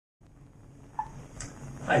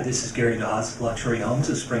Hi, this is Gary Dawes, Luxury Homes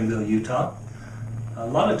of Springville, Utah. A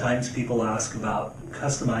lot of times people ask about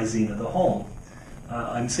customizing of the home.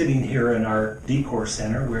 I'm sitting here in our decor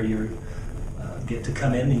center where you get to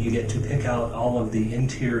come in and you get to pick out all of the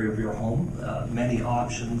interior of your home. Many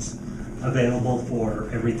options available for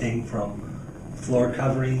everything from floor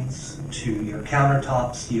coverings to your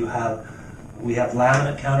countertops. We have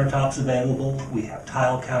laminate countertops available. We have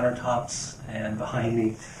tile countertops, and behind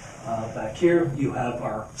me back here you have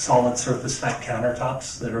our solid surface spec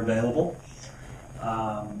countertops that are available.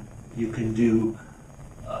 You can do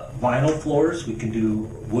vinyl floors. We can do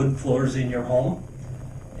wood floors in your home,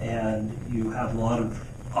 and you have a lot of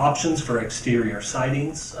options for exterior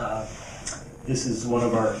sidings. This is one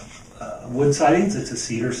of our wood sidings. It's a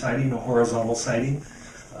cedar siding, a horizontal siding.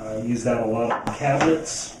 Use that a lot of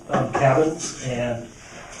cabins, and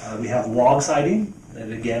we have log siding that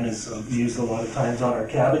again is used a lot of times on our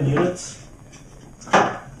cabin units.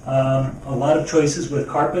 A lot of choices with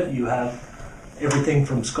carpet. You have everything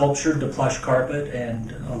from sculptured to plush carpet,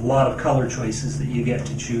 and a lot of color choices that you get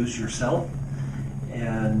to choose yourself.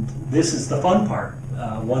 And this is the fun part.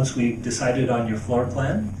 Once we've decided on your floor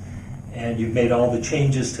plan and you've made all the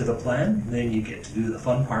changes to the plan, then you get to do the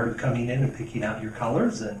fun part of coming in and picking out your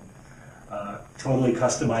colors and totally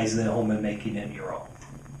customizing the home and making it your own.